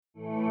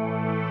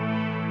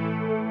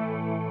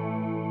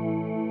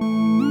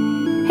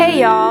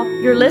Hey y'all,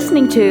 you're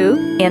listening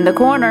to In the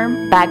Corner,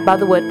 back by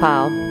the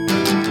Woodpile.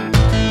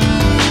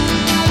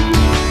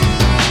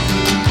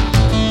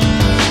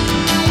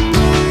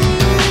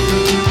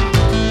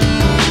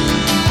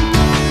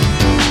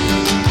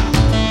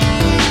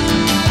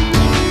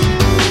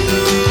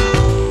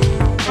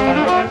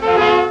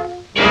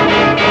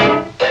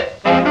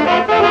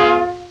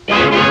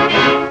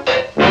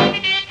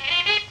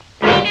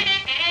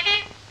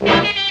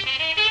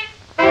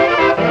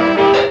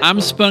 I'm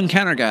Spun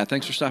Counter Guy.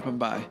 Thanks for stopping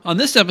by. On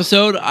this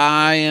episode,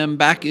 I am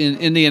back in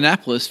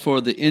Indianapolis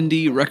for the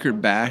Indie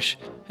Record Bash,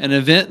 an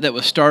event that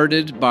was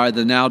started by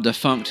the now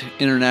defunct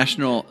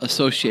International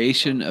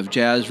Association of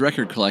Jazz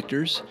Record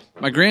Collectors.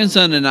 My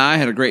grandson and I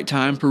had a great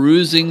time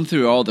perusing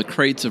through all the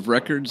crates of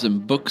records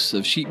and books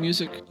of sheet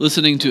music,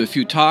 listening to a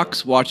few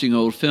talks, watching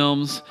old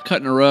films,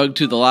 cutting a rug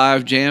to the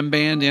live jam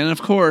band, and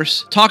of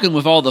course, talking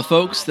with all the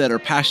folks that are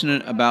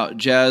passionate about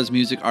jazz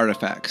music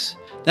artifacts.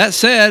 That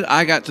said,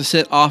 I got to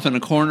sit off in a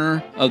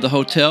corner of the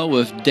hotel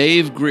with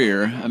Dave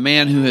Greer, a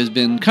man who has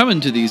been coming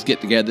to these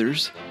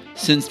get-togethers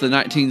since the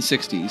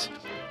 1960s.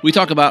 We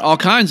talk about all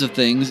kinds of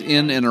things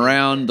in and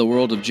around the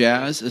world of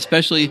jazz,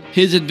 especially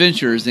his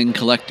adventures in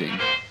collecting.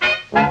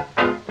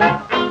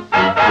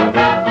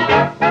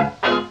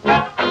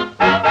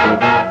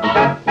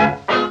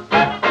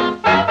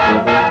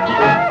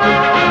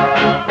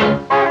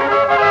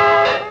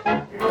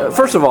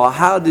 First of all,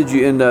 how did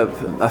you end up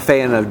a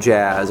fan of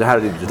jazz, or how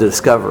did you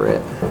discover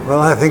it? Well,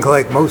 I think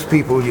like most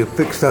people, you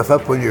pick stuff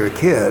up when you're a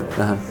kid.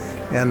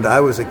 And I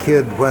was a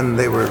kid when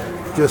they were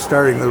just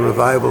starting the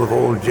revival of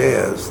old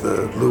jazz,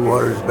 the Blue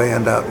Waters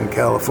Band out in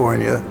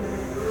California.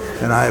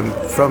 And I'm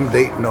from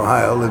Dayton,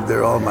 Ohio, lived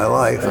there all my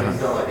life.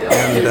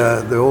 And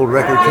the old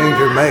Record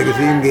Changer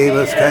magazine gave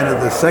us kind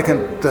of the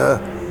second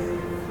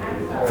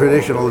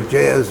traditional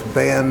jazz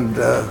band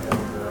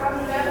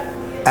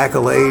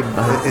accolade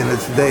in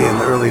its day in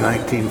the early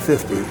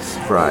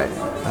 1950s. Right.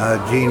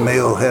 Gene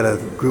Mayall had a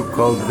group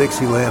called the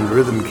Dixieland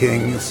Rhythm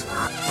Kings.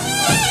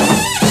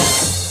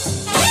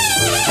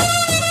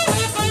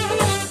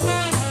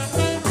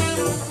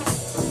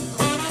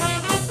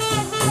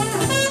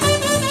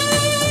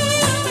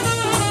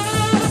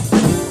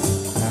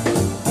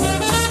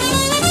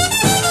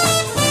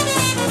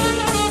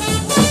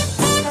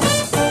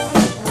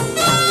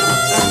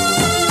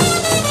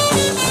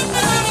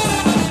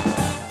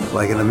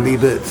 Like an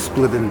amoeba, it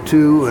split in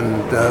two,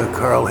 and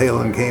Carl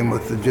Halen came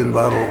with the gin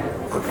bottle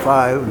of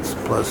 5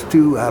 plus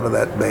 2 out of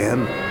that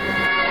band.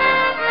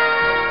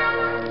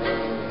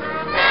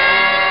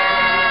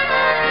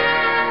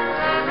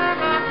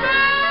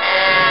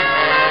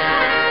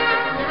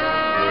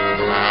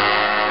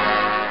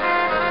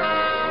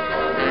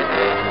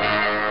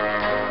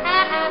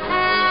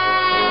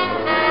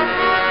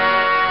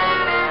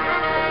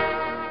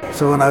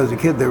 So when I was a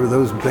kid, there were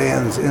those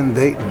bands in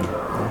Dayton.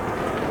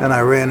 And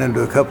I ran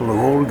into a couple of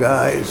old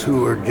guys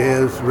who were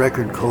jazz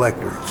record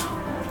collectors,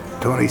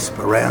 Tony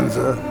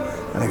Speranza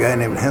and a guy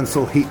named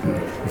Hensel Heaton.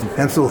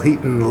 Hensel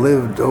Heaton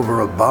lived over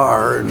a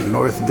bar in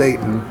North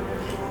Dayton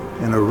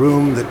in a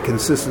room that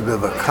consisted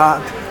of a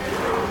cot,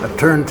 a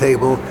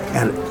turntable,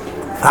 and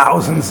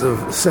thousands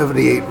of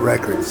 78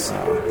 records.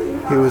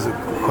 He was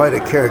quite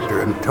a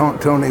character, and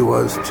Tony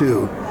was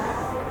too.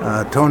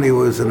 Tony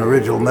was an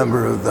original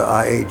member of the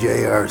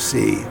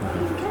IAJRC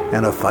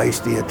and a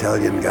feisty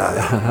Italian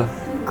guy.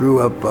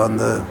 Grew up on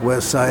the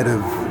west side of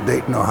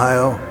Dayton,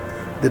 Ohio.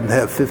 Didn't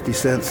have 50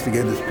 cents to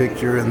get his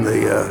picture in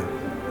the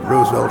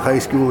Roosevelt High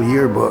School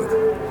yearbook.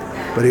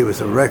 But he was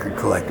a record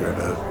collector,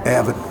 an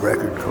avid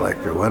record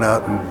collector. Went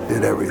out and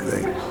did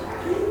everything.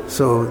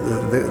 So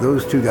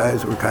those two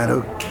guys were kind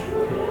of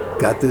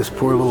got this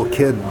poor little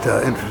kid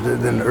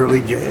interested in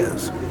early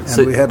jazz.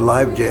 And we had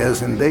live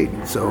jazz in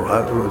Dayton, so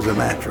it was a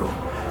natural.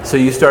 So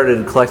you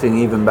started collecting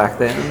even back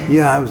then?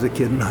 Yeah, I was a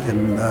kid in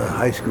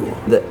high school.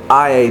 The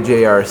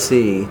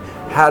IAJRC,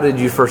 how did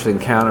you first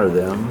encounter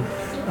them?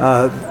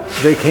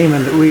 They came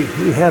in, we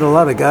had a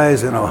lot of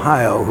guys in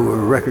Ohio who were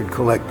record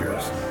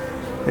collectors.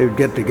 They would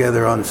get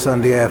together on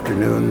Sunday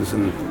afternoons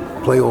and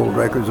play old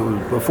records. It was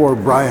before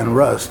Brian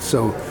Rust,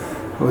 so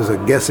it was a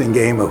guessing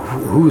game of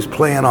who's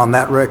playing on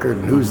that record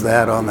and who's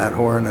that on that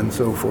horn and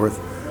so forth.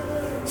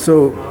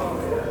 So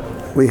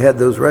we had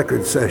those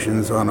record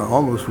sessions on an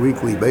almost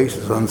weekly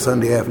basis on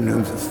Sunday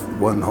afternoons. It's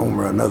one home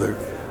or another.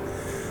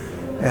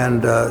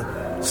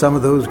 And some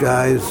of those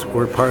guys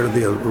were part of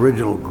the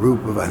original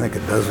group of, I think,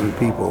 a dozen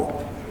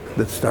people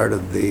that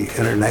started the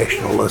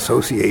International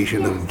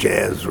Association of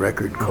Jazz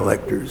Record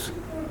Collectors.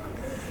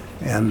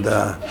 And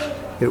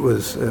it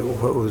was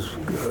what was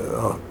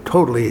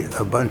totally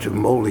a bunch of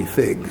moldy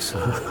figs.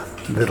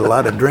 Did a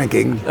lot of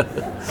drinking,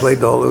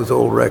 played all those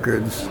old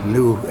records,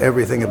 knew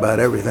everything about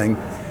everything,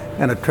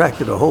 and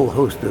attracted a whole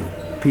host of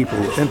people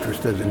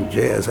interested in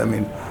jazz. I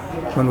mean,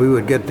 when we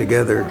would get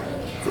together,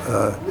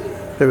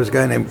 there was a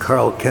guy named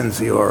Carl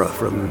Kenziora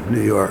from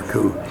New York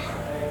who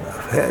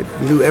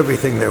knew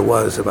everything there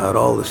was about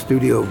all the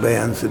studio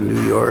bands in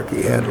New York.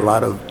 He had a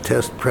lot of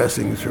test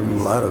pressings from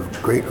a lot of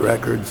great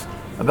records.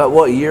 About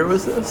what year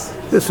was this?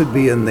 This would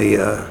be in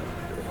the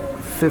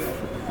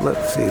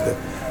let's see,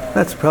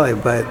 that's probably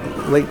by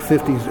late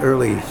 50s,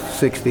 early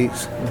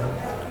 60s.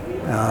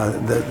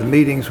 The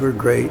meetings were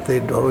great.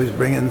 They'd always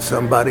bring in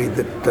somebody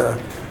that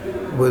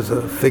was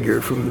a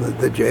figure from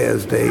the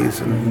jazz days,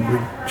 and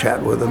we'd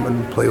chat with them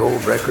and play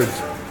old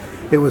records.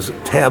 It was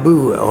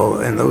taboo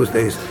in those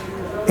days.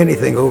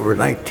 Anything over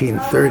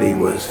 1930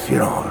 was,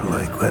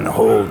 like on a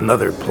whole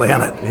another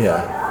planet.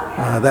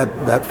 Yeah.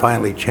 That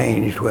finally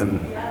changed when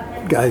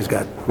guys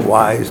got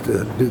wise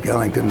to Duke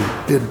Ellington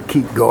did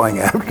keep going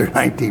after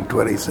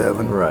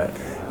 1927. Right.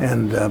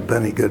 And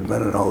Benny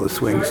Goodman and all the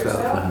swing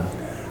stuff.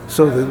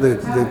 So the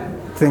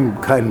thing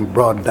kind of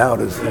broadened out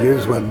as the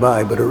years went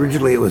by, but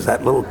originally it was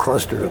that little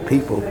cluster of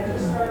people.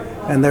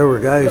 And there were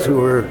guys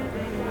who were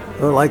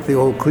like the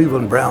old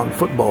Cleveland Brown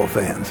football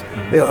fans.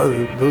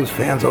 Those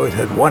fans always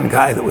had one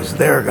guy that was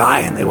their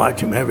guy, and they watched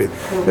him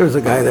everything. There was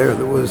a guy there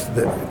that was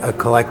a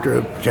collector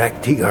of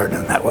Jack Teagarden,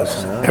 and that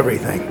was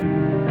everything.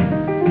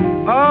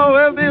 Oh,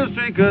 if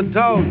history could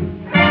talk,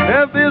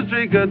 if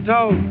history could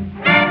talk,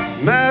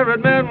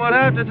 married men would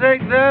have to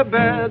take their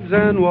beds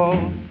and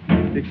walk,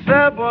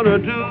 except one or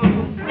two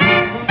who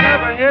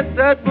never hit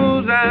that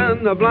booze,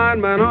 and the blind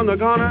man on the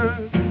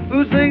corner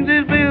who sings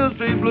his Beale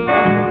Street blues.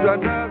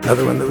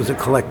 Another one that was a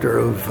collector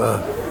of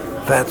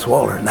Fats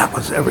Waller, and that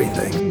was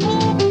everything.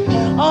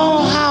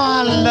 Oh, how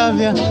I love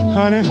you,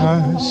 honey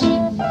hush.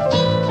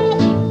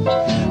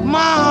 My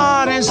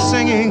heart is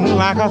singing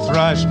like a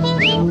thrush.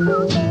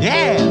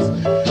 Yes,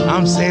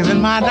 I'm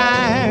saving my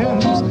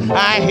dimes.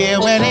 I hear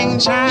wedding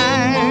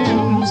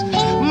chimes.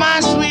 My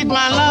sweet,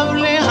 my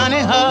lovely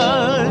honey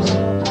hush.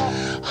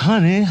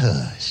 Honey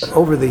hush.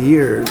 Over the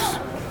years,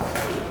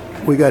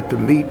 we got to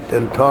meet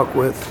and talk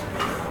with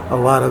a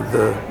lot of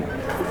the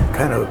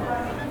kind of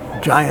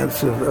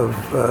giants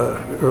of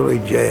early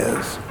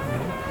jazz.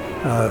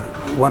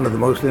 One of the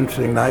most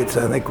interesting nights,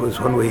 I think, was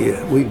when we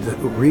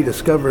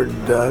rediscovered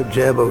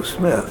Jabbo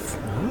Smith.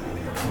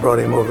 Brought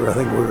him over, I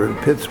think we were in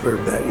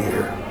Pittsburgh that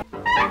year.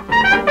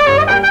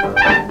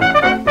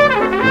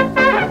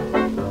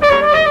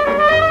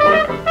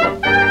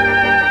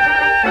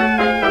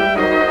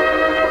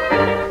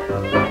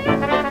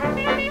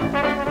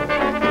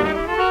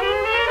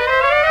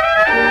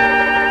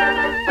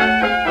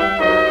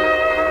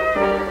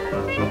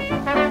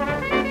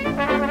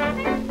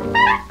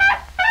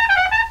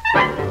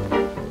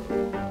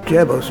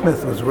 Jabbo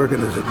Smith was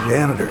working as a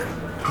janitor.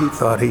 He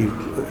thought he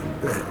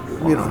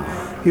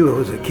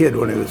was a kid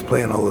when he was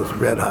playing all those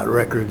red hot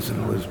records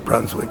and was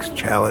Brunswick's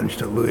challenge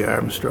to Louis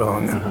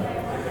Armstrong. And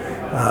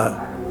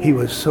he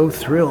was so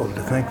thrilled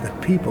to think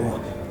that people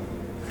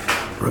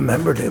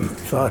remembered him,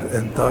 thought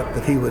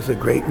that he was a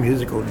great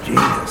musical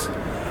genius.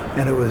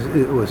 And it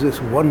was this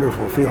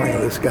wonderful feeling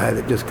of this guy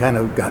that just kind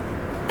of got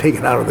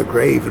taken out of the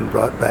grave and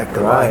brought back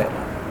to life.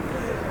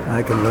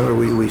 I can remember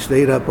we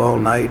stayed up all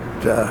night.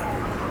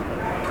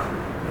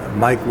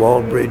 Mike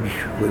Waldridge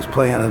was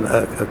playing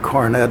a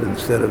cornet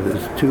instead of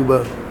his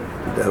tuba.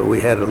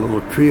 We had a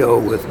little trio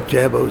with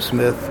Jabbo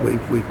Smith.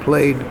 We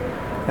played,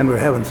 and we were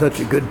having such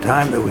a good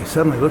time that we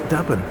suddenly looked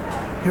up, and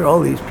here all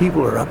these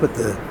people are up at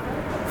the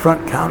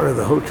front counter of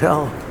the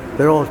hotel.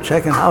 They're all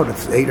checking out.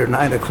 It's 8 or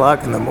 9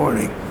 o'clock in the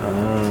morning.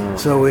 Oh.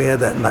 So we had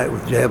that night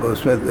with Jabbo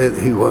Smith.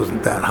 He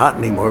wasn't that hot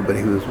anymore, but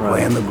he was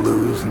playing the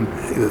blues, and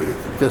it was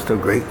just a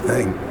great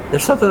thing.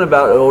 There's something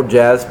about old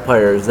jazz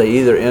players. They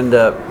either end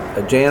up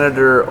a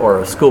janitor or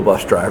a school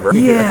bus driver.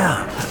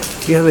 Yeah.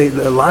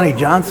 Lonnie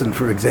Johnson,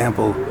 for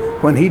example,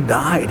 when he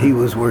died, he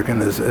was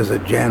working as a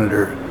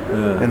janitor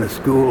in a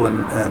school,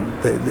 and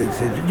they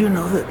said, did you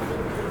know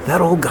that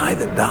old guy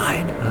that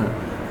died?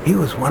 He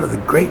was one of the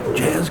great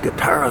jazz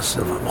guitarists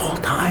of all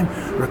time,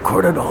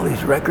 recorded all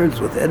these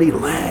records with Eddie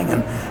Lang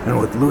and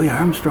with Louis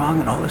Armstrong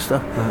and all this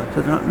stuff.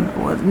 So,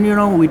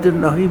 we didn't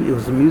know he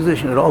was a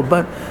musician at all,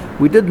 but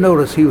we did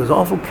notice he was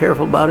awful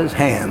careful about his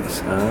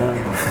hands.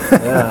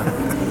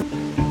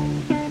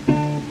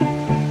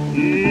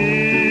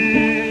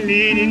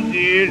 Leading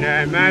till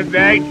my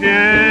back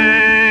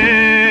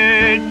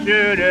turned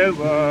to the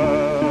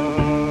wall.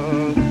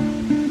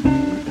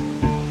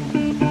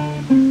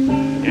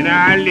 And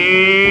I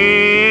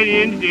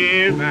laid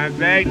until my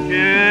back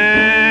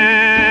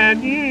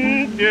turned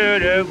to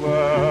the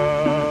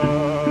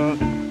wall.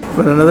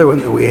 But another one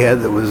that we had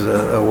that was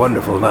a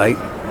wonderful night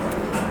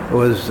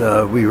was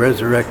we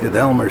resurrected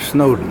Elmer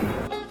Snowden.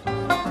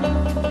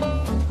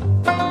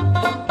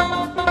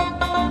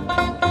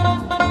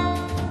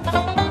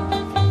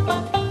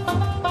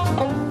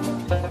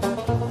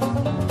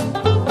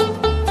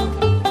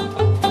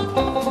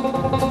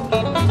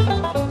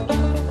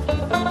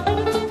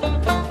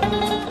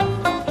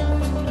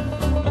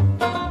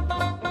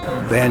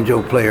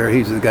 Banjo player.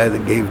 He's the guy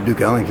that gave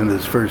Duke Ellington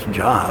his first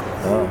job.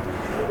 Oh.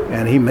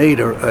 And he made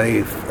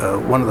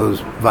one of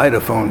those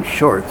Vitaphone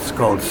shorts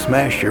called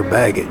Smash Your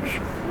Baggage.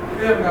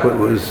 It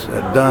was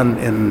done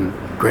in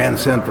Grand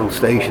Central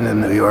Station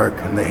in New York,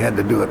 and they had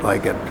to do it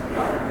like at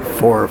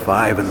 4 or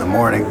 5 in the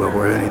morning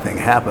before anything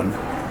happened.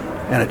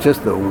 And it's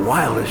just the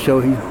wildest show.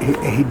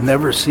 He'd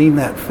never seen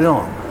that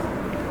film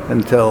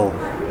until,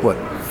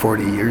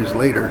 40 years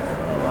later.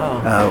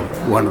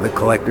 One of the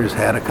collectors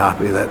had a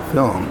copy of that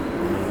film,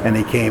 and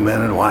he came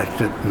in and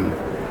watched it, and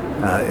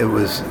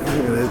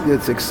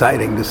it's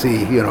exciting to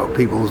see,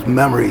 people's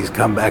memories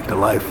come back to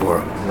life for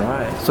them.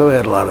 Right. So we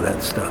had a lot of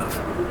that stuff.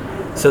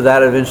 So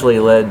that eventually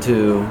led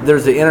to,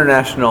 there's the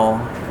international,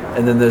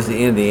 and then there's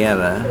the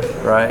Indiana,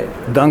 right?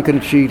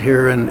 Duncan Sheet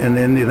here in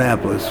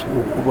Indianapolis,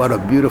 what a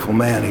beautiful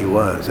man he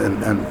was,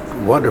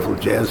 and wonderful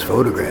jazz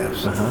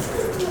photographs.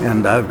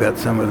 And I've got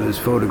some of his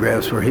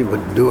photographs where he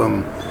would do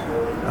them,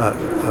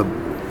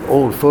 an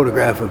old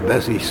photograph of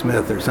Bessie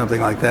Smith or something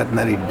like that, and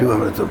then he'd do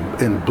them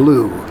in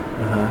blue,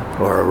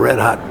 or a red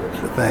hot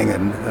thing,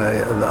 and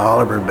the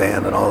Oliver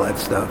Band and all that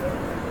stuff.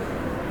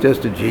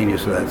 Just a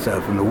genius of that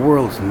stuff, and the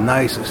world's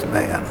nicest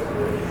man.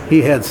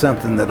 He had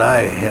something that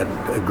I had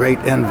a great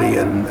envy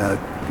and,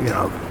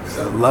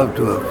 loved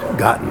to have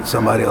gotten.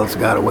 Somebody else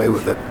got away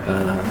with it.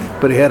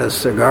 But he had a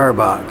cigar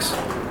box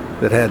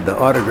that had the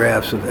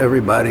autographs of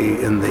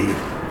everybody in the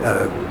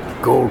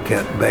Gold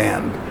Cat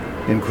band,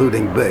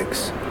 including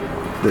Bix,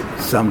 that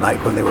some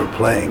night when they were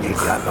playing, he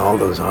got all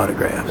those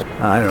autographs.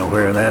 I don't know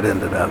where that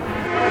ended up.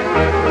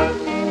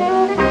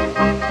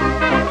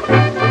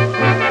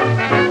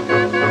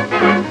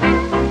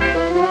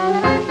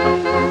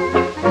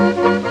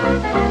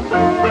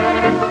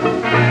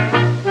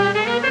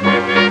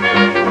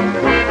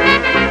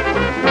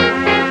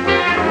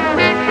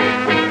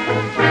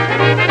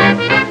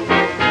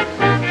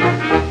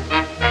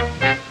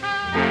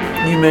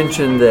 You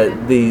mentioned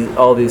that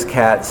all these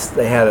cats,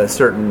 they had a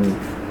certain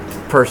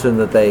person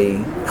that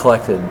they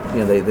collected.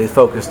 They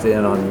focused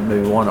in on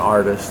maybe one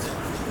artist.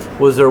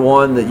 Was there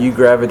one that you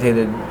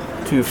gravitated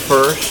to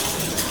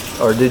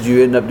first, or did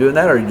you end up doing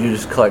that, or did you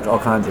just collect all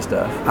kinds of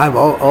stuff? I've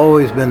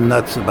always been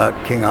nuts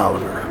about King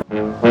Oliver.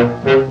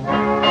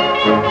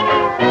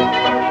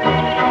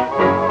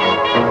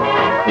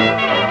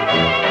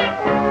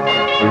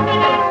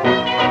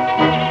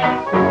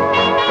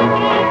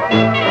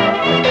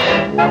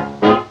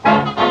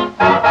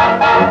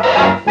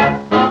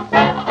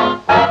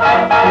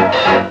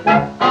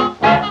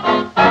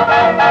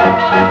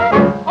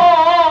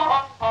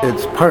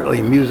 It's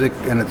partly music,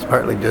 and it's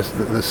partly just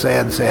the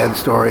sad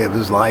story of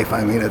his life.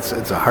 I mean, it's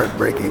a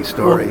heartbreaking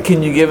story. Well,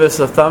 can you give us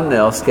a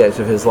thumbnail sketch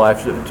of his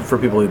life for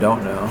people who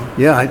don't know?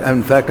 Yeah,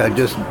 in fact, I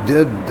just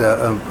did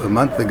a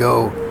month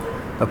ago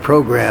a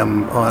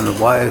program on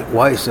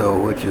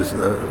YSO, which is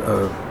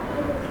a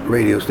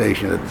radio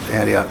station at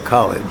Antioch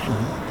College,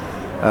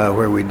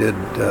 where we did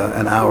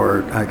an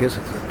hour, I guess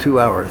it's a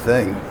 2-hour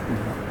thing,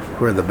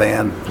 where the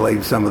band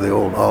played some of the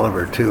old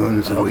Oliver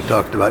tunes, and we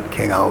talked about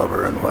King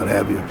Oliver and what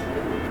have you.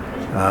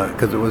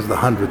 Because it was the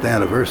 100th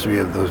anniversary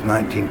of those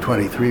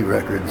 1923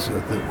 records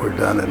that were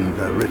done in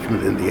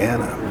Richmond,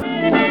 Indiana.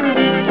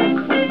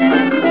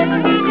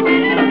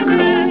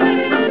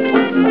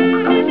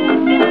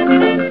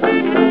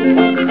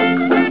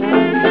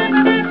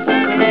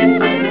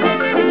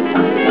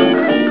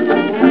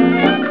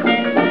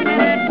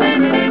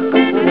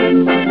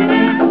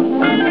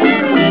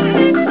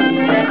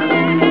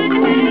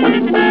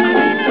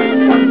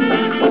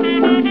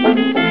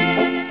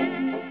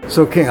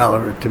 So King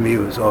Oliver, to me,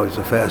 was always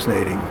a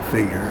fascinating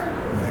figure.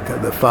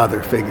 The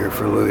father figure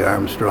for Louis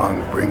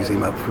Armstrong, brings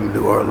him up from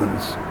New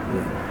Orleans,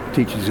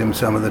 teaches him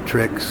some of the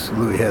tricks.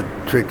 Louis had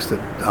tricks that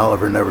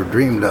Oliver never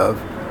dreamed of.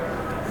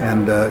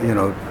 And,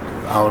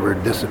 Oliver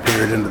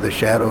disappeared into the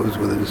shadows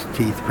with his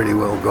teeth pretty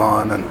well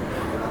gone, and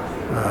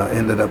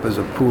ended up as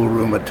a pool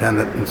room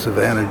attendant in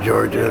Savannah,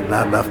 Georgia.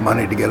 Not enough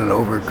money to get an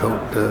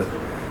overcoat to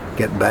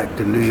get back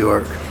to New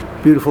York.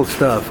 Beautiful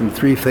stuff in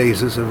 3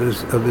 phases of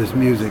his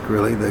music,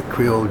 really. The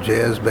Creole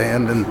Jazz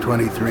Band in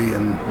 23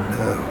 and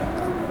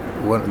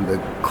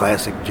the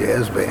classic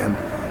jazz band.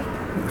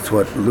 It's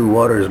what Lou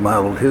Waters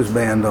modeled his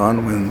band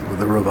on when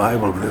the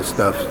revival of this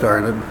stuff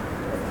started.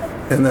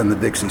 And then the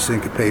Dixie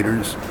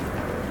Syncopators,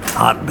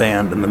 hot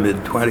band in the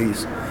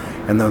mid-20s.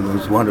 And then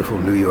those wonderful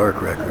New York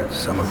records,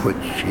 some of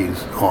which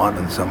he's on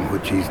and some of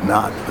which he's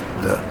not,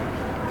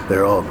 but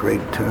they're all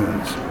great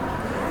tunes.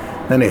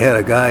 Then he had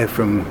a guy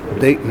from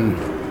Dayton.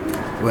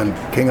 When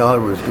King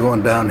Oliver was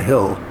going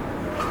downhill,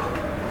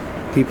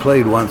 he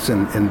played once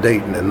in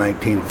Dayton in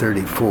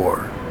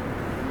 1934.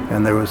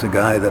 And there was a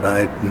guy that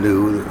I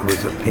knew that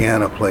was a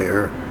piano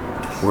player,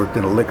 worked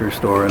in a liquor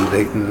store in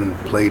Dayton and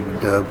played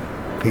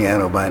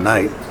piano by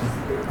night,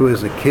 who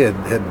as a kid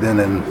had been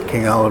in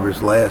King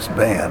Oliver's last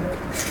band,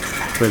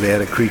 where they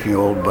had a creaking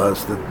old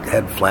bus that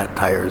had flat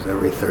tires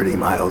every 30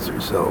 miles or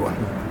so.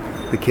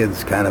 And the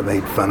kids kind of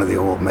made fun of the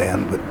old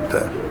man, but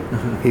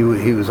he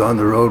was on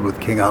the road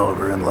with King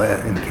Oliver in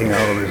King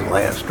Oliver's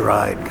last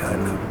ride, kind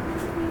of.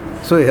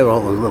 So you have all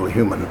those little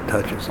human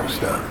touches and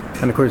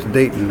stuff. And of course,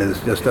 Dayton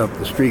is just up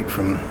the street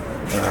from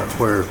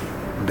where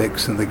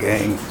Bix and the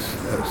gang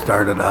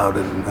started out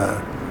in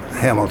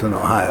Hamilton,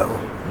 Ohio,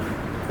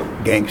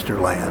 gangster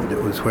land.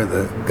 It was where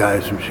the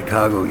guys from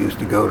Chicago used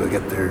to go to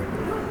get their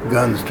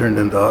guns turned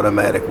into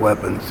automatic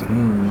weapons.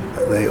 And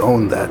they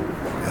owned that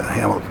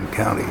Hamilton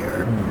County,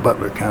 or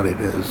Butler County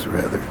it is,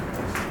 rather.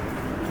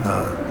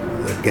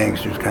 The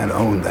gangsters kind of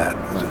owned that.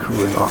 It was a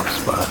cooling off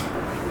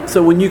spot.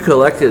 So when you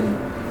collected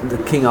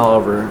the King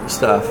Oliver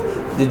stuff,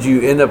 did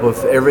you end up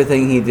with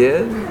everything he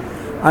did?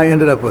 I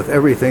ended up with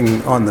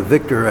everything on the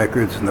Victor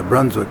records and the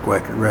Brunswick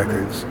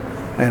records.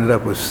 I ended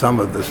up with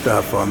some of the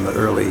stuff on the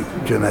early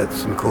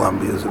Jeanettes and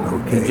Columbias and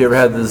OK. Did you ever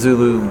have the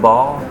Zulu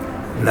ball?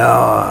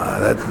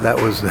 No,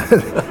 that was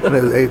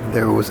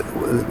there was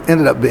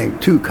ended up being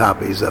 2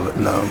 copies of it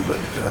known, but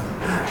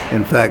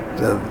in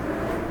fact,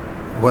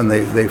 when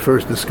they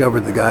first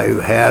discovered the guy who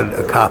had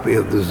a copy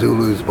of the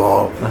Zulu's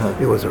ball,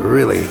 it was a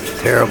really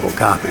terrible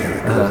copy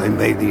because they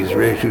made these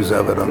reissues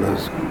of it on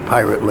those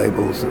pirate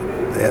labels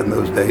that they had in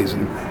those days,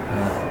 and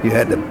you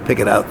had to pick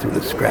it out through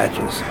the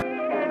scratches.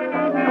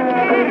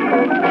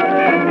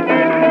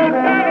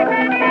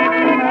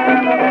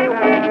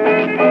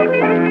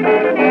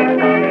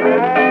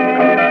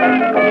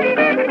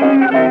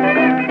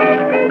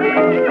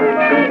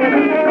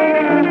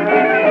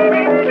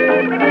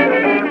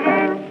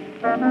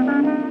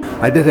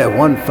 I did have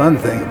one fun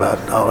thing about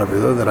Oliver,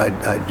 though, that I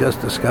just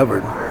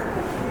discovered.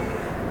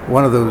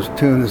 One of those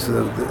tunes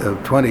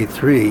of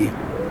 23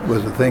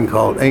 was a thing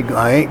called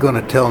I Ain't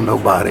Gonna Tell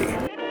Nobody.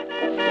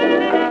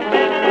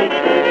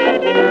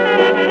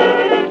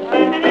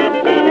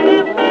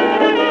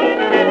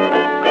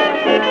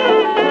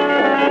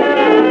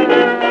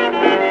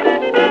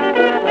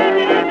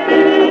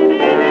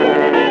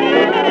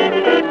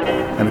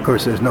 And of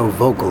course, there's no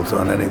vocals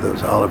on any of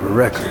those Oliver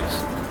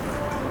records.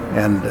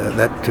 And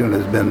that tune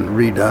has been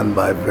redone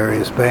by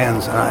various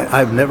bands.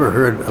 I've never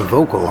heard a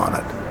vocal on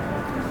it,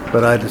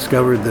 but I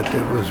discovered that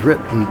it was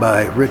written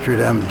by Richard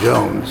M.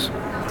 Jones,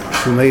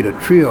 who made a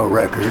trio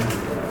record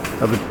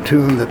of a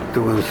tune that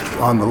was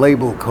on the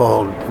label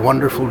called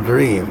Wonderful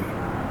Dream.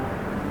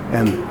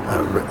 And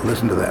I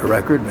listened to that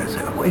record and I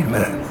said, wait a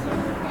minute,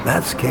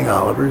 that's King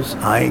Oliver's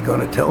I Ain't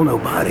Gonna Tell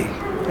Nobody.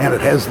 And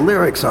it has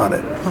lyrics on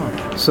it.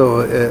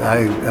 So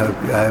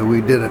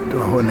we did it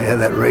when they had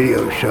that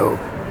radio show.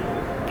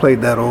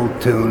 Played that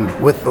old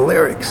tune with the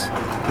lyrics.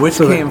 Which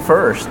came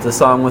first, the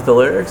song with the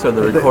lyrics or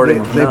the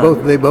recording?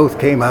 They both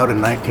came out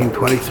in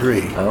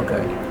 1923.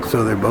 Okay.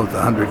 So they're both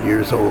 100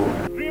 years old.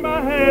 Dream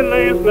I had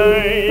last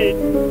night,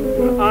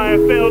 I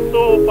felt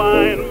so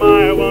fine.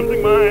 My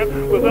wandering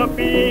mind was up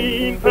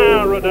in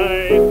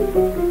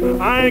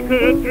paradise. I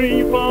could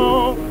dream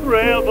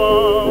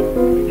forever.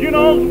 You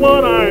know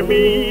what I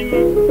mean.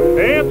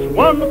 It's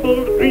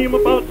wonderful to dream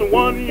about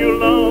someone you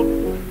love.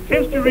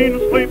 Kiss you in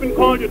sleep and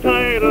call your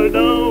title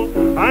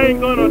down. I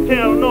ain't gonna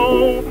tell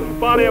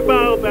nobody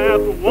about that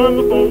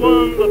wonderful,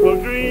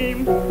 wonderful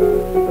dream.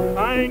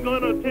 I ain't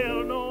gonna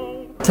tell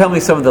no. Tell me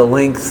some of the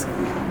lengths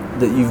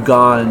that you've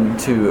gone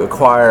to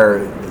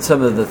acquire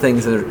some of the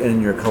things that are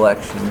in your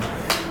collection.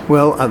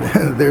 Well,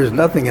 there's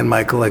nothing in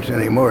my collection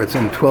anymore. It's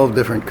in 12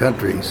 different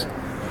countries.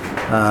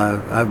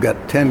 I've got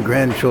 10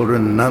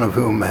 grandchildren, none of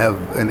whom have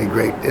any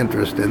great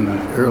interest in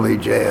early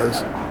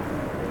jazz.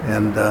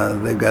 And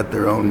they've got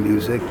their own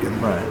music. And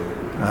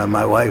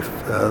my wife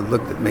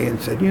looked at me and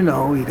said, you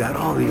know, you got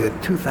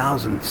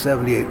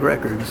 2,078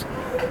 records.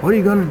 What are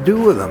you going to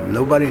do with them?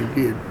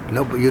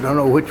 You don't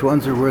know which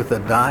ones are worth a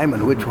dime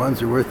and which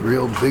ones are worth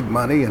real big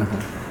money. And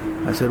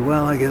I said,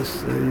 well, I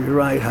guess you're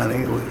right,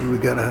 honey. We're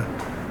going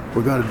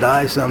to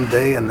die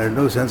someday, and there's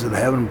no sense in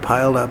having them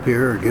piled up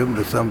here or give them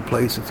to some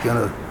place that's going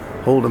to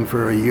hold them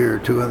for a year or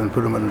two and then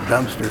put them in a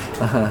dumpster.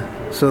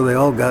 So they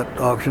all got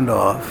auctioned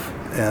off,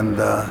 and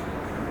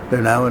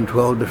they're now in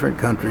 12 different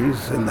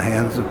countries in the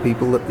hands of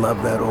people that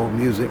love that old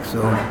music, so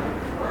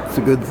it's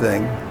a good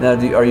thing. Now,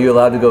 are you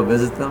allowed to go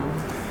visit them?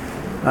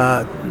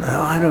 No,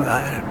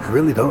 I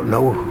really don't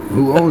know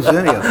who owns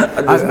any of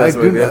them. I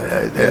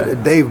do.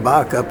 Dave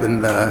Bach up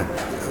in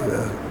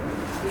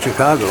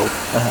Chicago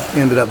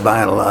ended up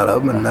buying a lot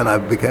of them, and then I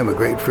became a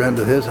great friend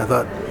of his. I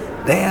thought,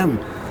 damn,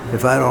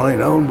 if I'd only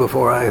known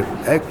before I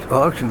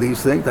auctioned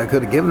these things, I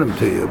could have given them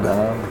to you.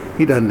 But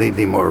he doesn't need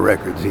any more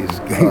records. He's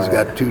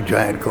got 2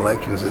 giant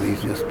collections that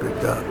he's just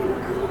picked up.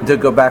 To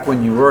go back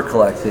when you were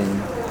collecting,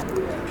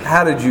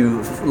 how did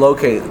you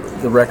locate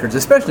the records,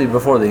 especially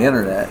before the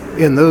internet?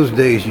 In those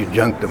days, you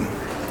junked them.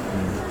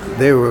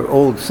 They were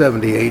old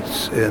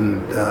 78s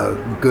in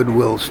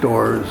Goodwill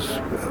stores,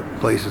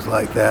 places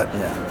like that.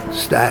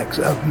 Stacks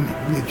of them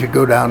that you'd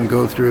go down and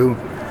go through.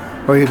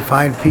 Or you'd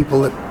find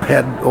people that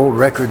had old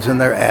records in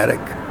their attic.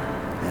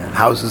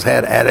 Houses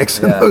had attics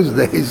in those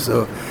days.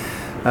 So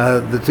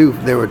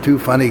there were 2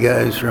 funny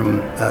guys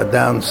from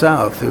down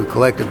south who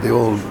collected the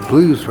old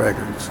blues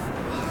records.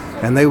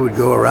 And they would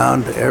go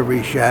around to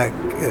every shack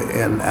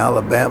in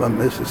Alabama,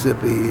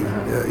 Mississippi,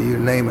 you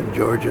name it,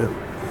 Georgia,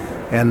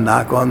 and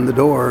knock on the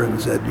door and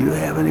said, do you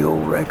have any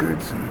old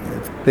records? And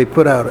they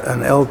put out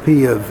an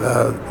LP of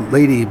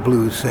lady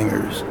blues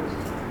singers.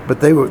 But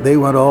they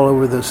went all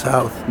over the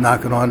South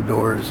knocking on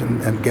doors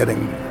and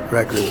getting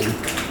records. And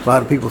a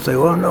lot of people say,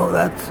 well, no,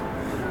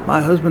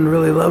 my husband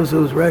really loves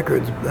those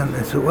records. And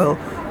I said, well,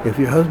 if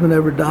your husband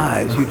ever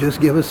dies, you just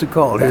give us a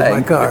call. Here's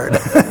my card.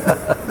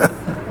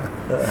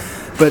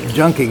 But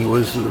junking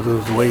was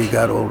the way you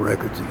got old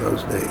records in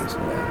those days.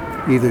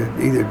 Either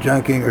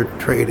junking or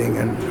trading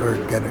or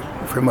getting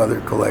from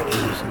other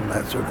collectors and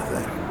that sort of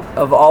thing.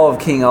 Of all of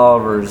King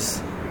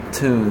Oliver's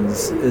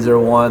tunes, is there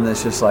one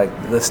that's just like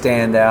the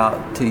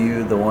standout to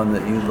you, the one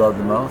that you love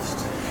the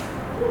most?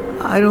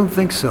 I don't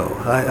think so.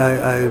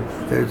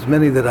 There's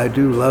many that I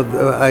do love.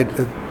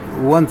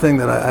 One thing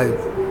that I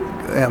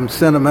am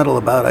sentimental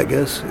about, I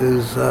guess,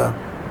 is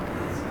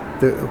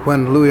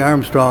when Louis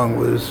Armstrong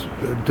was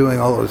doing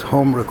all those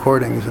home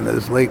recordings in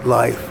his late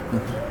life.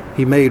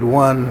 He made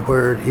one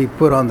where he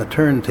put on the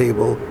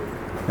turntable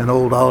an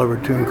old Oliver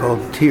tune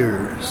called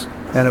Tears.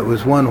 And it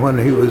was one when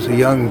he was a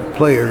young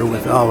player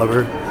with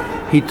Oliver.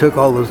 He took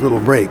all those little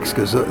breaks,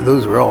 because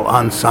those were all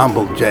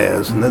ensemble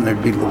jazz, and then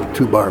there'd be little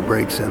 2-bar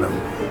breaks in them.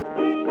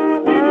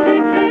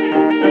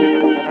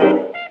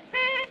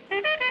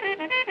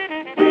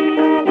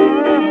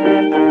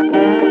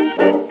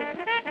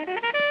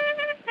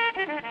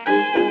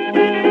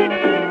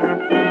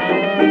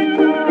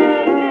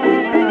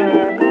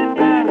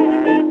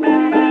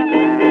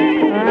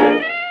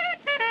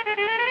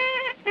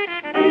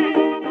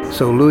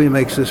 So Louis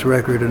makes this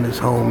record in his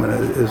home in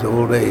his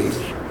old age,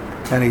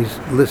 and he's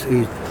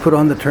put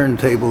on the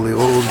turntable the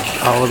old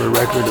Oliver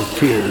record of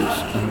Tears,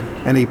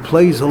 and he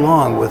plays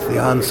along with the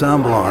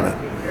ensemble on it.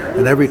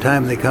 And every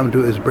time they come to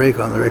his break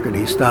on the record,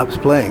 he stops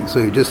playing, so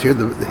you just hear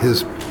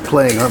his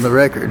playing on the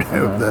record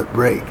of that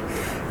break.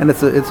 And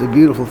it's a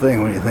beautiful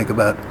thing when you think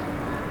about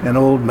an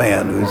old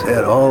man who's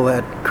had all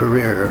that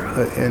career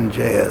in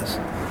jazz,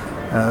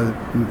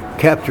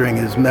 capturing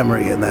his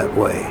memory in that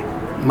way.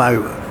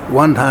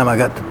 One time I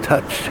got to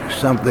touch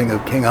something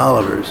of King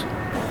Oliver's.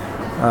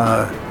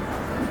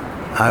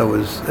 I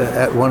was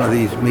at one of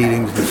these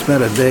meetings and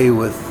spent a day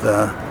with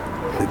the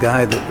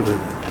guy that was a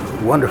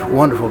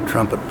wonderful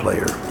trumpet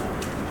player.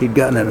 He'd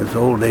gotten in his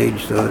old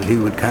age so that he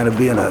would kind of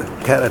be in a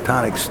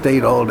catatonic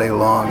state all day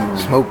long,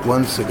 smoke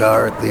one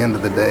cigar at the end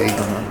of the day,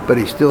 but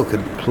he still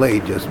could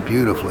play just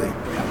beautifully.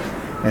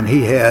 And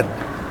he had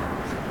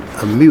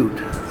a mute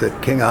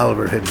that King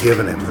Oliver had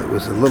given him. It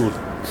was a little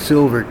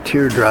silver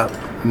teardrop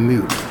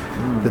mute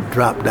that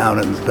dropped down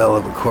in the bell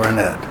of a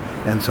cornet.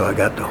 And so I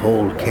got to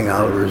hold King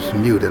Oliver's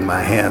mute in my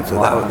hand,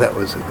 so that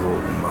was a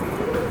golden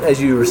moment.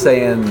 As you were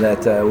saying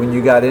that when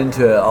you got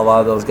into it, a lot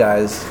of those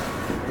guys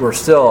were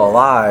still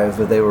alive,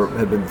 but they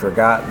had been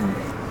forgotten.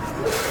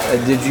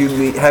 Did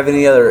you have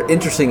any other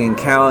interesting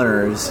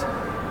encounters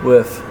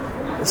with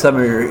some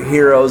of your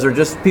heroes, or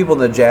just people in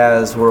the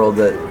jazz world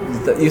that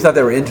you thought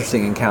they were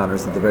interesting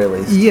encounters at the very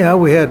least? Yeah,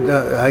 we had.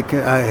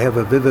 I have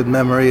a vivid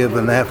memory of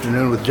an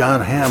afternoon with John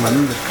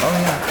Hammond,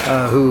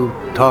 who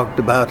talked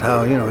about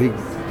how he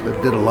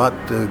did a lot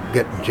to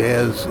get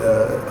jazz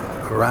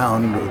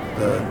around with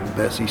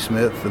Bessie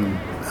Smith and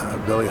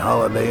Billie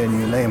Holiday and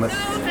you name it.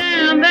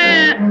 Down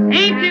there,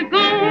 ain't you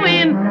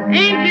going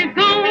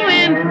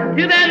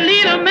to that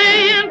little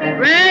man,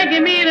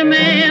 bragging me the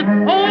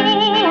man? Oh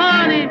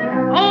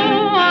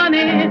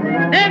honey,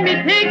 let me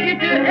take you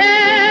to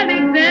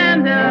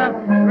Alexander,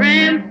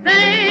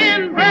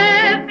 grandstand,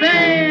 brass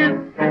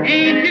band.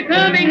 Ain't you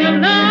coming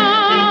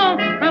along?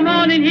 Come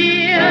on in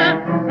here.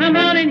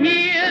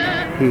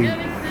 He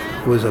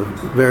was a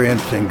very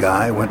interesting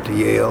guy, went to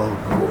Yale,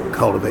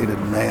 cultivated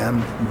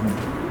man,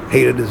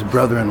 hated his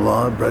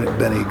brother-in-law,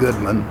 Benny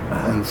Goodman,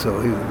 and so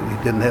he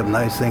didn't have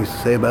nice things to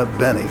say about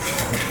Benny.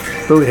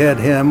 But we had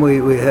him.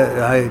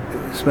 I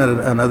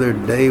spent another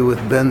day with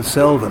Ben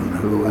Selvin,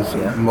 who was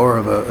more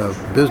of a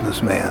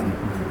businessman,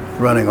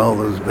 running all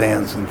those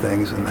bands and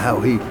things, and how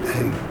he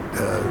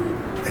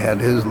had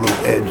his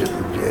little edge at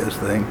the jazz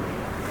thing.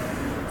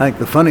 I think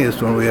the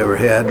funniest one we ever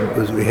had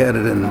was we had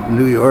it in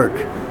New York,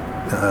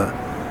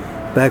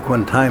 back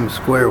when Times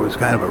Square was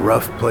kind of a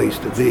rough place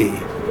to be.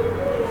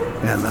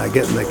 And I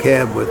get in the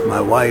cab with my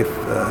wife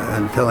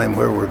and tell him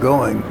where we're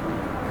going.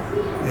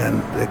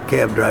 And the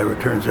cab driver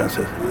turns around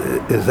and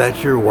says, "Is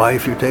that your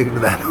wife you're taking to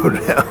that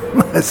hotel?"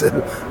 I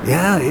said,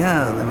 yeah,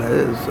 it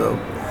is. So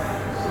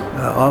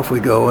off we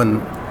go.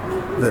 And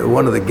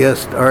one of the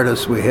guest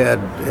artists we had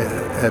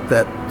at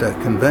that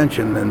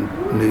convention in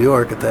New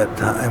York at that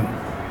time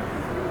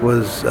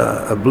was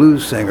a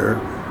blues singer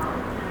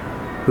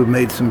who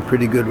made some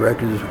pretty good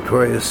records,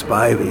 Victoria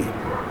Spivey.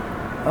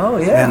 Oh,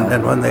 yeah.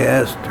 And when they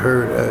asked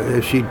her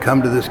if she'd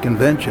come to this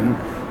convention,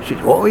 she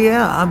said, "Oh,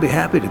 yeah, I'll be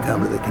happy to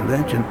come to the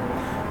convention."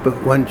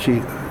 But when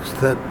she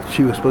said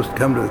she was supposed to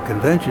come to the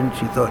convention,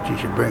 she thought she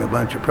should bring a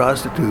bunch of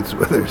prostitutes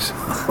with her.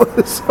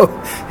 So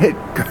it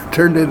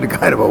turned into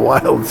kind of a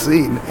wild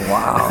scene.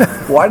 Wow.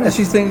 Why did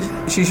she think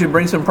she should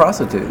bring some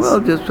prostitutes? Well,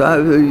 just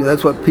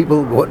that's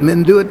what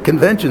men do at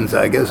conventions,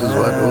 I guess, is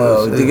what it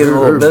was. To get a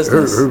little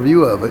business. Her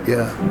view of it,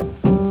 yeah.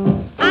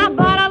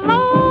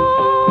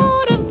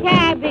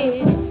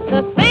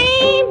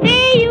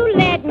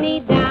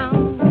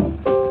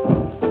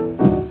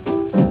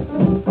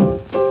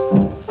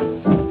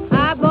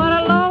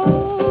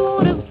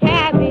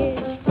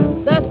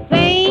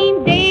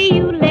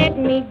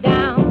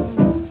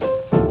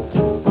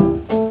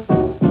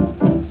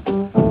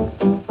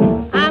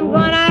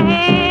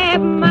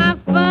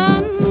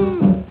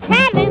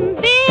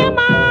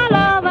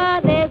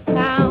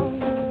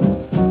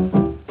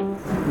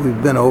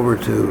 we've been over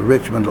to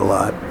Richmond a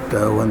lot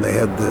when they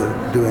had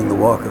doing the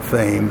Walk of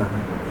Fame.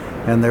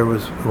 And there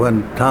was,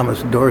 when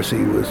Thomas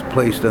Dorsey was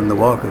placed in the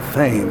Walk of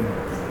Fame,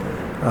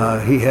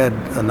 he had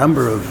a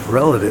number of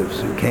relatives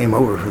who came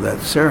over for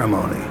that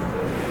ceremony.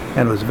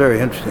 And it was a very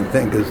interesting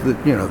thing because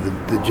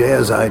the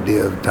jazz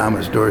idea of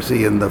Thomas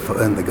Dorsey and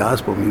the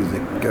gospel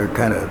music are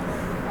kind of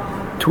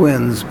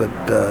twins, but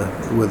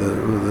with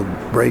a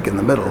break in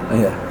the middle.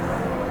 Yeah.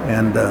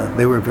 And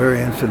they were very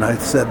interested. And I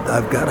said,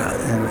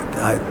 and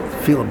I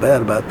feel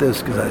bad about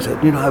this because I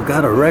said, I've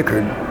got a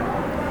record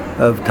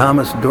of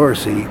Thomas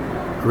Dorsey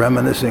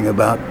reminiscing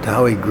about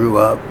how he grew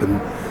up,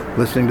 and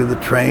listening to the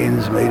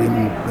Trains made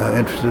him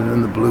interested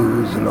in the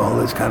blues and all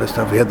this kind of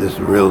stuff. He had this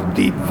real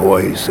deep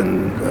voice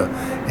and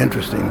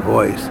interesting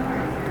voice.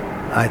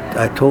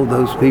 I told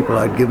those people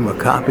I'd give them a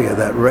copy of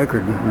that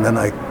record, and then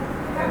I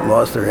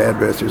lost their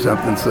address or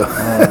something. So,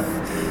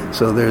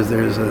 so there's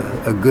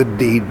a good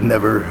deed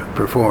never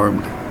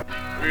performed.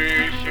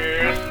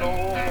 Precious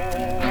Lord,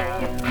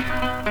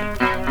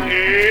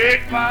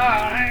 take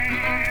my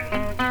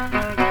hand,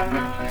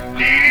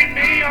 lead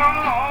me on,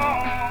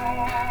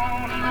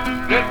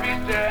 let me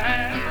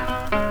stand.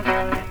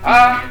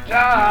 I'm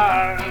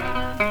tired,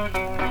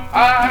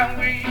 I'm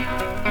weak,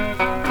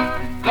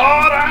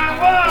 Lord, I'm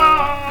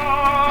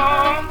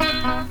warm.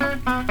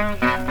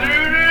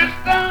 Through this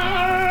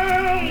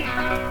storm,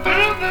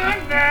 through the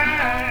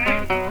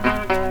night,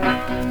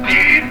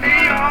 lead me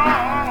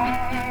on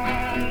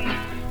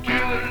to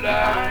the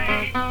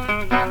light.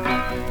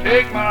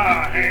 Take my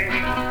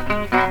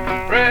hand,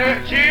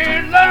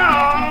 precious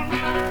Lord,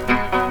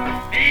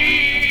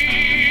 lead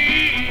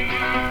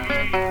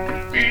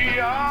me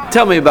on.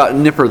 Tell me about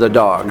Nipper the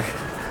dog.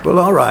 Well,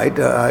 all right.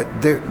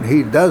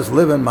 He does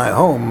live in my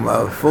home,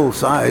 full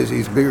size.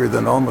 He's bigger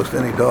than almost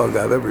any dog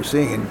I've ever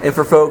seen. And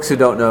for folks who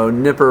don't know,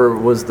 Nipper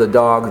was the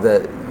dog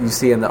that you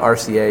see in the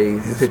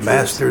RCA His pictures.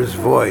 master's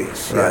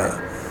voice. Right.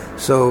 Yeah.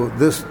 So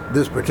this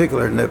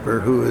particular Nipper,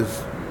 who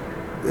is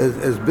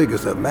as big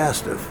as a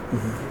Mastiff,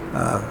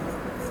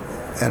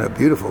 and a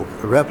beautiful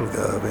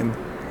replica of him,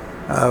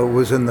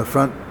 was in the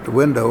front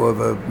window of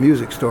a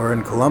music store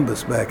in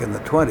Columbus back in the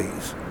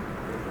 20s.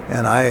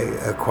 And I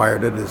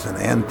acquired it as an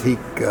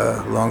antique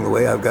along the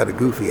way. I've got a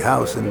goofy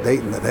house in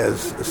Dayton that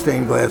has a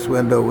stained glass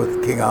window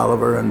with King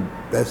Oliver and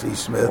Bessie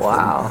Smith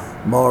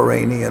and Ma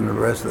Rainey and the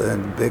rest of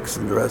and Bix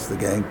and the rest of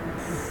the gang.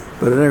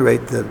 But at any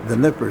rate, the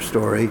Nipper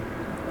story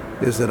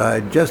is that I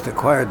just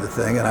acquired the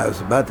thing, and I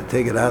was about to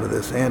take it out of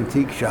this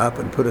antique shop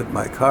and put it in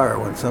my car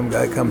when some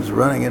guy comes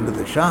running into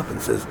the shop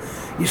and says,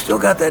 "You still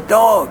got that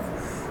dog?"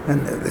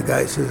 And the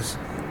guy says,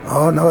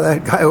 "Oh, no,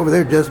 that guy over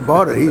there just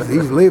bought it.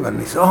 He's leaving."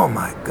 He said, "Oh,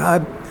 my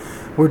God.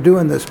 We're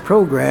doing this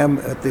program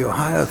at the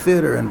Ohio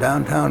Theater in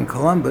downtown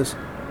Columbus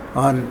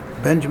on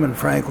Benjamin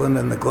Franklin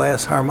and the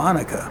glass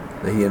harmonica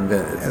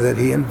That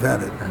he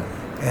invented.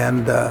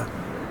 And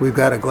we've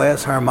got a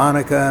glass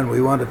harmonica, and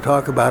we want to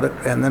talk about it.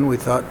 And then we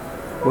thought,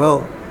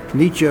 well,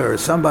 Nietzsche or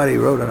somebody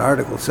wrote an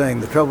article saying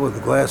the trouble with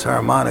the glass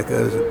harmonica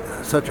is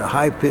it's such a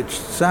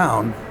high-pitched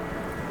sound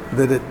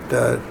that it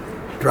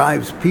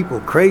drives people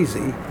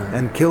crazy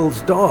and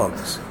kills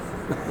dogs.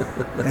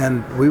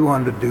 And we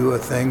wanted to do a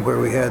thing where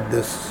we had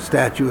this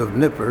statue of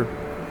Nipper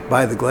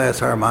by the glass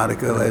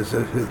harmonica,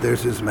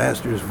 there's his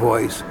master's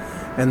voice,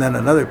 and then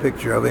another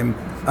picture of him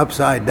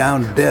upside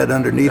down dead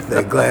underneath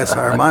the glass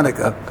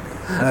harmonica,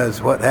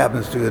 as what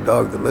happens to a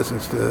dog that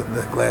listens to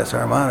the glass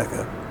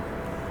harmonica.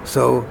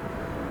 So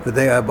the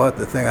day I bought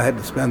the thing, I had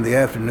to spend the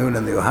afternoon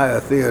in the Ohio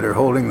Theater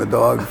holding the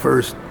dog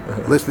first,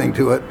 listening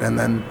to it, and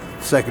then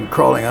second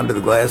crawling under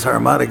the glass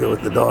harmonica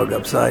with the dog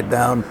upside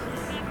down.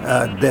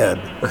 Dead,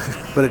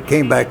 but it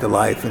came back to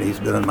life, and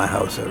he's been in my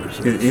house ever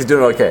since. He's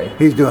doing okay.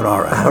 He's doing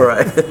all right. All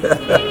right.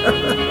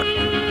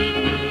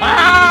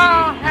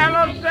 Ah,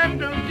 hello,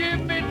 Central,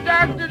 give me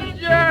Dr.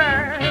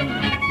 John.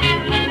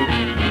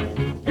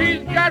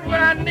 He's got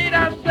what I need,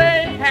 I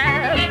say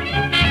has.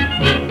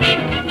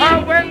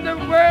 Oh, when the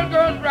world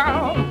goes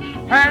wrong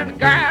and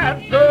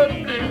God goes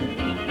blue,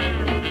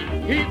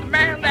 he's the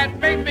man that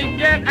makes me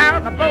get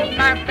out of both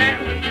my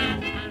family.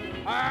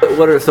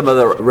 What are some of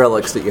the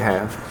relics that you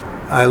have?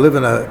 I live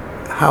in a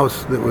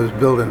house that was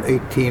built in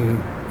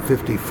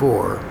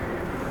 1854,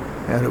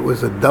 and it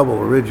was a double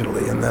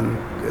originally, and then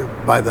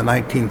by the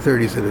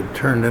 1930s it had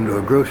turned into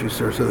a grocery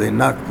store, so they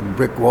knocked the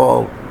brick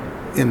wall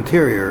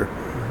interior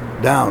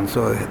down,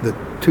 so the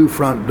two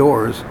front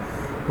doors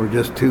were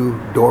just two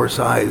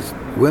door-sized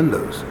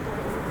windows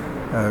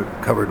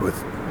covered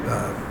with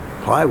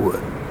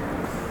plywood.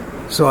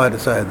 So I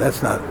decided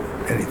that's not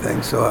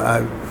anything, so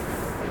I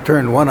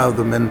turned one of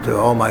them into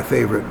all my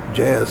favorite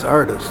jazz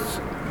artists.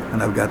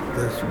 And I've got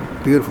this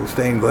beautiful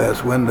stained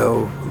glass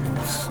window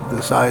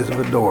the size of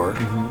a door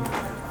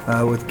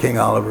with King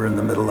Oliver in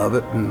the middle of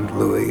it, and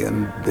Louis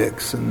and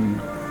Dix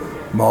and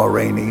Ma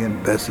Rainey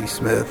and Bessie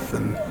Smith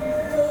and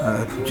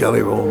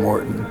Jelly Roll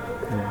Morton.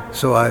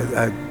 So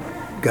I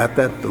got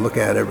that to look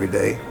at every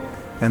day.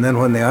 And then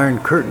when the Iron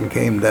Curtain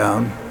came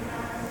down,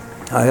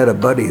 I had a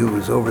buddy who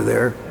was over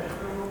there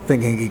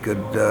thinking he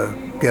could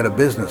get a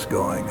business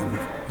going, and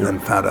then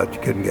found out you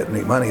couldn't get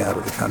any money out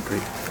of the country.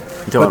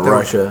 Until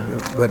Russia.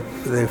 But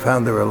they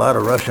found there were a lot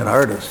of Russian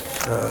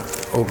artists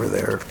over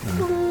there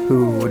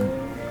who would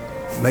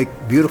make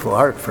beautiful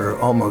art for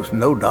almost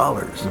no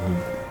dollars.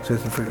 So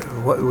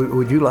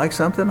would you like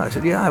something? I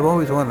said, yeah, I've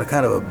always wanted a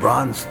kind of a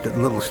bronze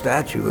little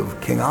statue of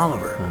King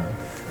Oliver.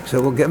 He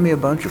said, well, get me a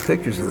bunch of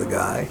pictures of the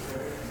guy,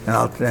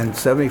 and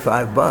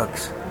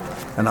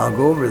 $75, and I'll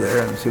go over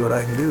there and see what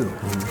I can do.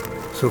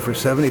 So for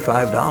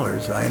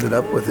 $75, I ended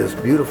up with this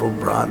beautiful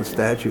bronze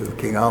statue of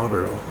King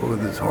Oliver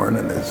with his horn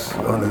and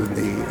on his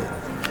knee.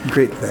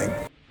 Great thing.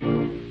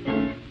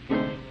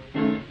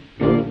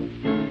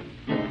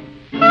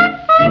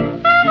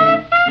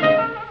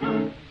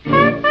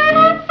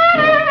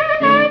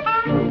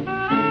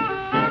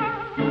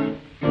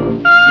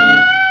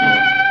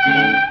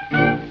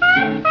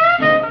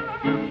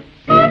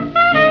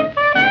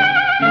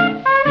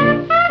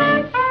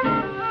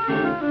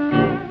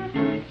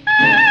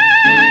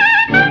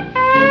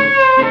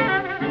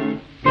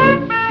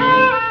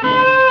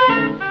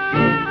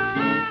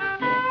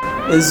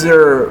 Is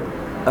there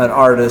an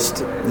artist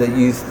that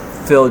you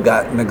feel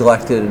got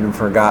neglected and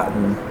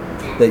forgotten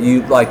that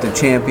you'd like to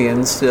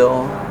champion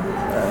still?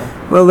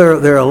 Well,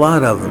 there are a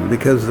lot of them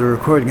because the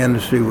recording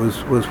industry was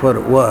what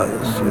it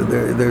was.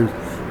 There's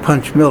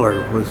Punch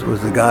Miller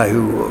was the guy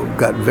who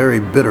got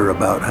very bitter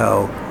about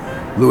how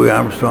Louis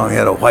Armstrong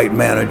had a white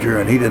manager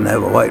and he didn't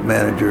have a white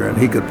manager, and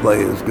he could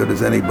play as good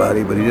as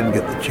anybody, but he didn't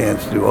get the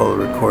chance to do all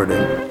the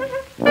recording.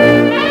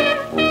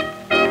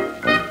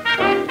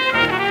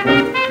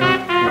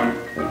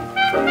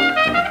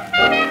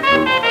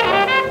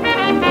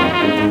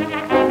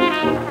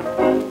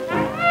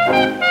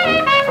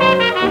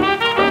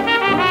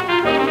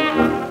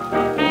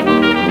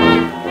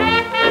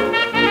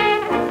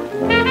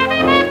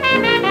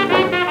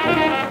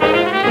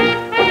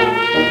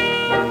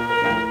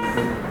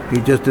 He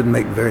just didn't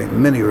make very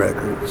many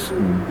records.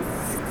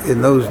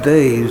 In those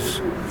days,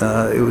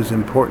 it was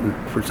important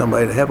for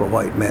somebody to have a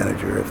white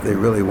manager if they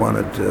really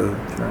wanted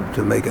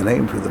to make a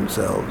name for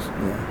themselves.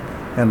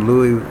 And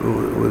Louis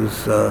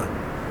was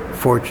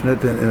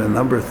fortunate in a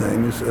number of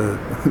things.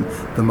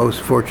 The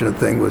most fortunate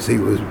thing was he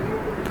was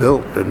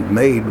built and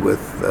made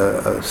with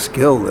a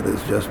skill that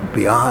is just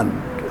beyond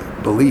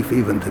belief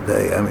even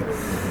today. I mean,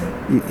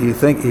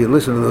 you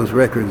listen to those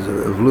records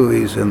of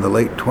Louis in the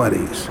late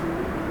 20s,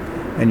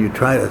 and you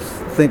try to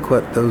think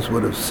what those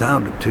would have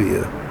sounded to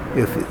you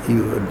if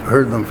you had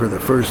heard them for the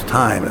first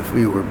time, if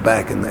we were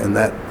back in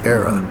that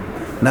era.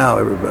 Now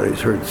everybody's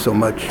heard so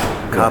much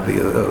copy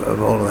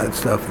of all of that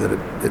stuff that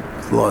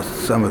it lost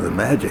some of the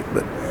magic,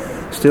 but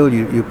still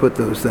you put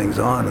those things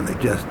on and they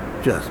just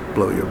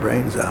blow your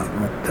brains out.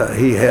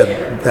 He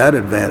had that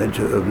advantage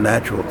of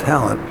natural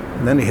talent,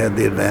 and then he had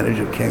the advantage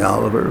of King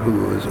Oliver,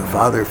 who was a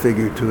father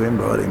figure to him,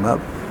 brought him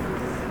up.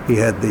 He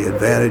had the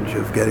advantage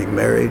of getting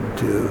married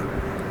to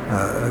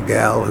a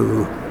gal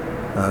who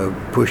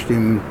pushed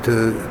him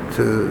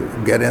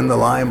to get in the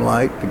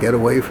limelight, to get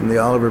away from the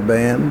Oliver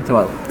Band. To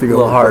go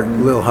Lil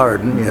Hardin. Lil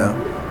Hardin, yeah.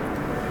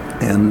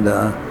 And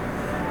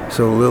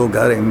so Lil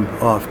got him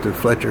off to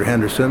Fletcher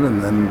Henderson,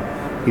 and then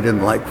he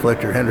didn't like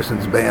Fletcher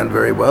Henderson's band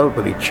very well,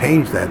 but he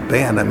changed that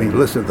band. I mean,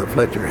 listen to the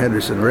Fletcher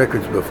Henderson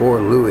records before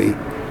Louis,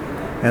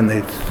 and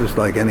it's just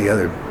like any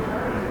other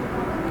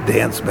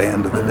dance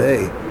band of the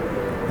day.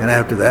 And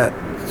after that,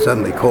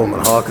 suddenly Coleman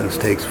Hawkins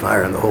takes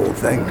fire and the whole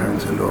thing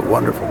turns into a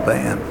wonderful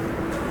band.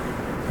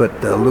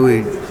 But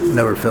Louis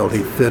never felt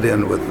he fit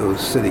in with those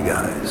city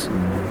guys.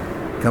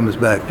 Comes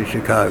back to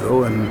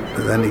Chicago, and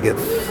then he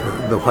gets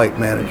the white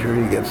manager.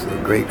 He gets the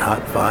great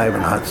Hot 5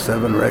 and Hot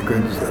 7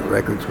 records, the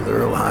records with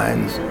Earl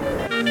Hines.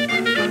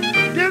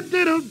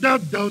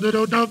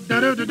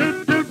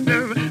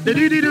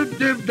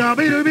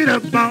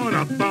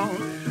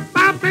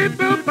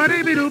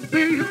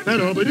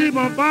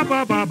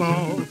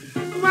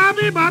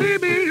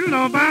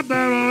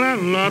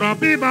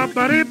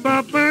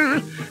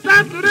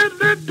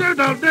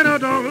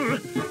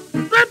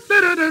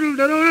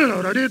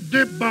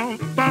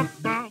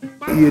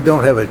 You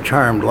don't have a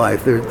charmed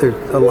life.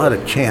 There's a lot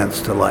of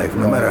chance to life,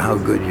 no matter how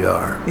good you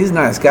are. He's a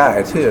nice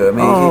guy, too. I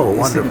mean,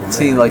 wonderful. It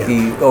seemed like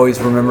he always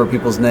remembered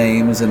people's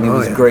names, and he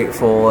was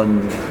grateful.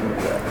 And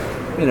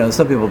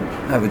some people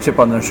have a chip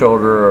on their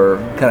shoulder or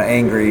kind of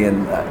angry,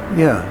 and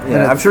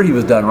I'm sure he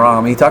was done wrong.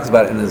 I mean, he talks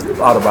about it in his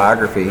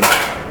autobiography.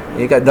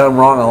 He got done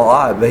wrong a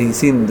lot, but he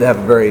seemed to have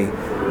a very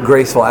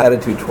graceful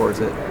attitude towards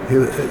it. He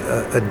was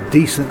a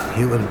decent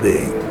human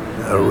being,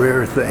 a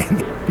rare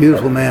thing.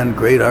 Beautiful man,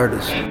 great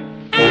artist.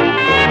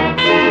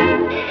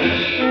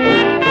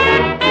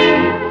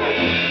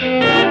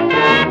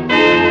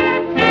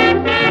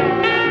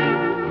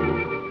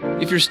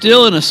 If you're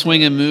still in a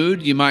swinging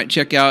mood, you might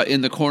check out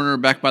In the Corner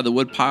Back by the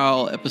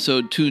Woodpile,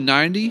 episode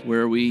 290,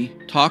 where we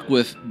talk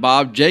with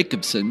Bob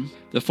Jacobson,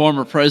 the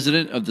former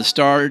president of the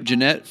Star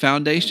Jeanette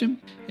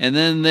Foundation. And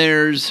then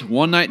there's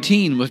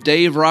 119 with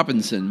Dave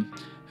Robinson,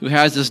 who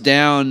has us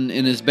down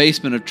in his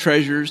basement of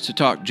treasures to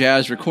talk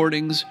jazz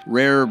recordings,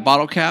 rare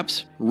bottle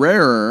caps,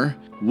 rarer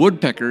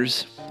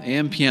woodpeckers,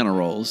 and piano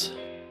rolls.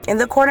 In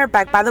the Corner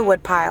Back by the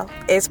Woodpile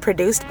is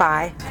produced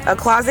by A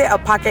Closet, a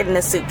Pocket, and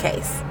a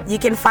Suitcase. You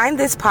can find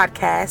this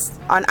podcast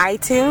on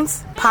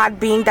iTunes,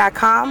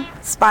 Podbean.com,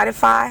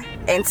 Spotify,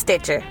 and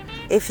Stitcher.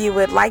 If you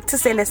would like to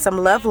send us some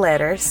love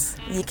letters,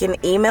 you can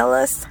email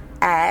us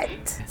at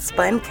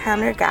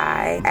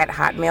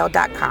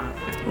spuncounterguy@hotmail.com.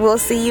 We'll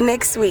see you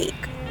next week.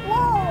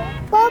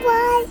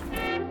 Bye-bye.